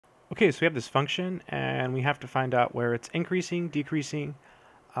Okay, so we have this function, and we have to find out where it's increasing, decreasing,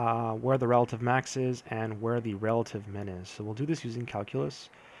 where the relative max is, and where the relative min is. So we'll do this using calculus.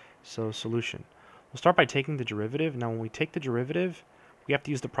 So solution. We'll start by taking the derivative. Now when we take the derivative, we have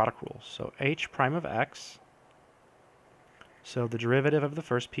to use the product rule. So h prime of x, so the derivative of the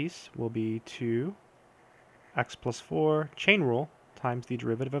first piece will be 2x plus 4 chain rule times the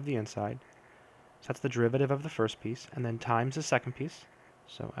derivative of the inside. So that's the derivative of the first piece, and then times the second piece.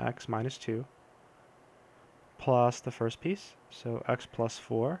 So x minus 2 plus the first piece, so x plus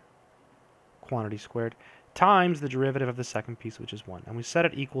 4, quantity squared, times the derivative of the second piece, which is 1. And we set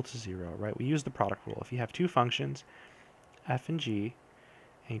it equal to 0, right? We use the product rule. If you have two functions, f and g,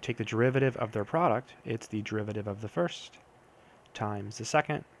 and you take the derivative of their product, it's the derivative of the first times the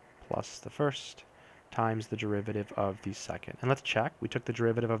second plus the first times the derivative of the second. And let's check. We took the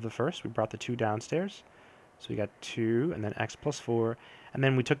derivative of the first. We brought the 2 downstairs. So we got 2, and then x plus 4. And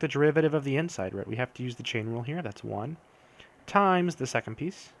then we took the derivative of the inside, right? We have to use the chain rule here. That's 1 times the second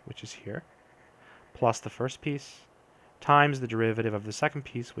piece, which is here, plus the first piece, times the derivative of the second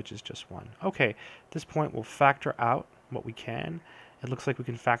piece, which is just 1. Okay, at this point, we'll factor out what we can. It looks like we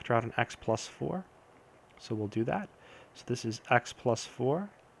can factor out an x plus 4. So we'll do that. So this is x plus 4.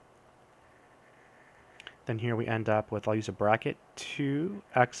 Then here we end up with, I'll use a bracket,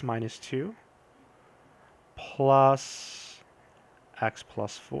 2x minus 2 plus x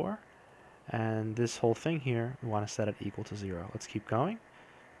plus 4. And this whole thing here, we want to set it equal to 0. Let's keep going.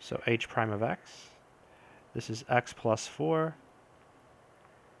 So h prime of x. This is x plus 4.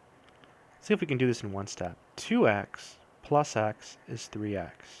 Let's see if we can do this in one step. 2x plus x is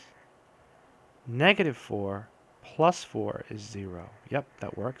 3x. Negative 4 plus 4 is 0. Yep,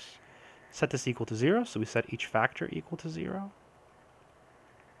 that works. Set this equal to 0, so we set each factor equal to 0.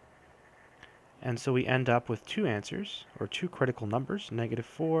 And so we end up with two answers, or two critical numbers, negative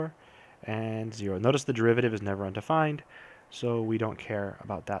 4 and 0. Notice the derivative is never undefined, so we don't care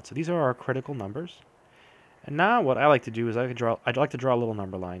about that. So these are our critical numbers. And now what I like to do is I'd like to draw a little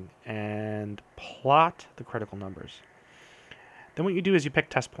number line and plot the critical numbers. Then what you do is you pick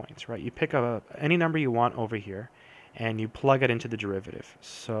test points, right? You pick any number you want over here, and you plug it into the derivative.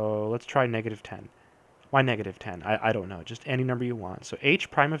 So let's try negative 10. Why negative 10? I don't know. Just any number you want. So h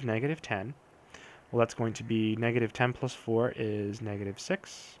prime of negative 10, well, that's going to be negative 10 plus 4 is negative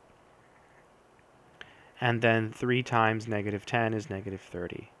 6. And then 3 times negative 10 is negative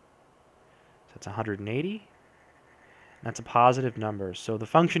 30. So that's 180. That's a positive number. So the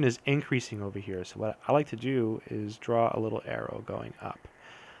function is increasing over here. So what I like to do is draw a little arrow going up.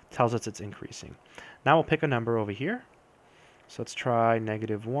 Tells us it's increasing. Now we'll pick a number over here. So let's try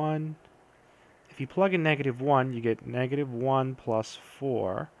negative 1. If you plug in negative 1, you get negative 1 plus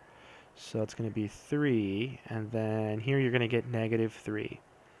 4. So it's going to be 3. And then here you're going to get negative 3.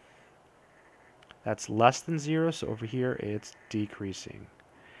 That's less than 0, so over here it's decreasing.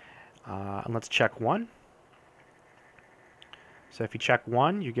 And let's check 1. So if you check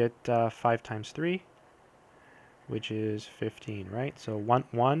 1, you get 5 times 3, which is 15, right? So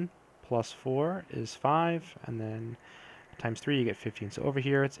 1 plus 4 is 5, and then times 3 you get 15. So over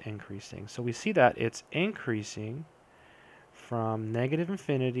here it's increasing. So we see that it's increasing from negative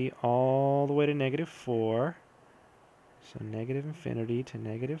infinity all the way to negative 4. So negative infinity to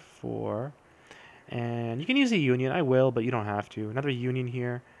negative 4. And you can use a union. I will, but you don't have to. Another union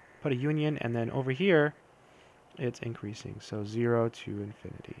here. Put a union, and then over here it's increasing. So 0 to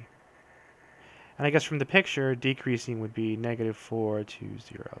infinity. And I guess from the picture, decreasing would be negative 4 to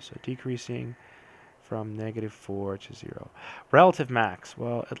 0. So decreasing from negative 4 to 0. Relative max.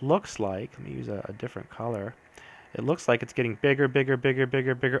 Well, it looks like, let me use a different color. It looks like it's getting bigger, bigger, bigger,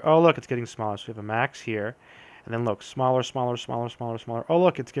 bigger, bigger. Oh, look, it's getting smaller. So we have a max here. And then look, smaller, smaller, smaller, smaller, smaller. Oh,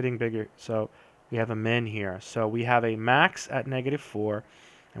 look, it's getting bigger. So we have a min here. So we have a max at negative 4.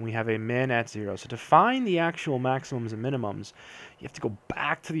 And we have a min at 0. So to find the actual maximums and minimums, you have to go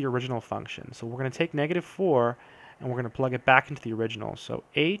back to the original function. So we're going to take negative 4, and we're going to plug it back into the original. So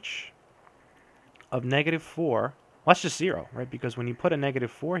h of negative 4, well, that's just 0, right? Because when you put a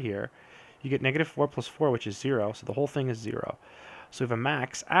negative 4 here, you get negative 4 plus 4, which is 0. So the whole thing is 0. So we have a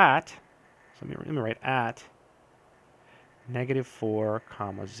max at, so let me write at negative 4,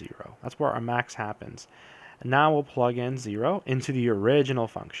 comma 0. That's where our max happens. And now we'll plug in 0 into the original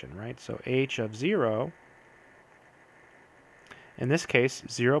function, right? So h of 0, in this case,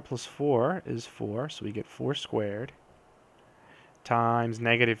 0 plus 4 is 4, so we get 4 squared, times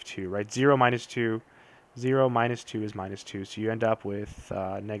negative 2, right? 0 minus 2, 0 minus 2 is minus 2, so you end up with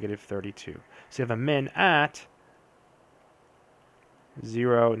negative 32. So you have a min at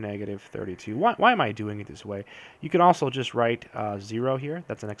 0, negative 32. Why am I doing it this way? You can also just write 0 here.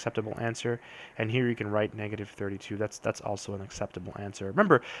 That's an acceptable answer. And here you can write negative 32. That's also an acceptable answer.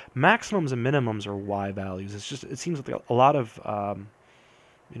 Remember, maximums and minimums are y values. It seems like a lot of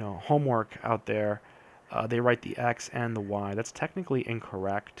homework out there. They write the x and the y. That's technically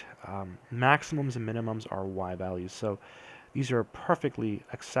incorrect. Maximums and minimums are y values. So these are perfectly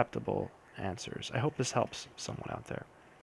acceptable answers. I hope this helps someone out there.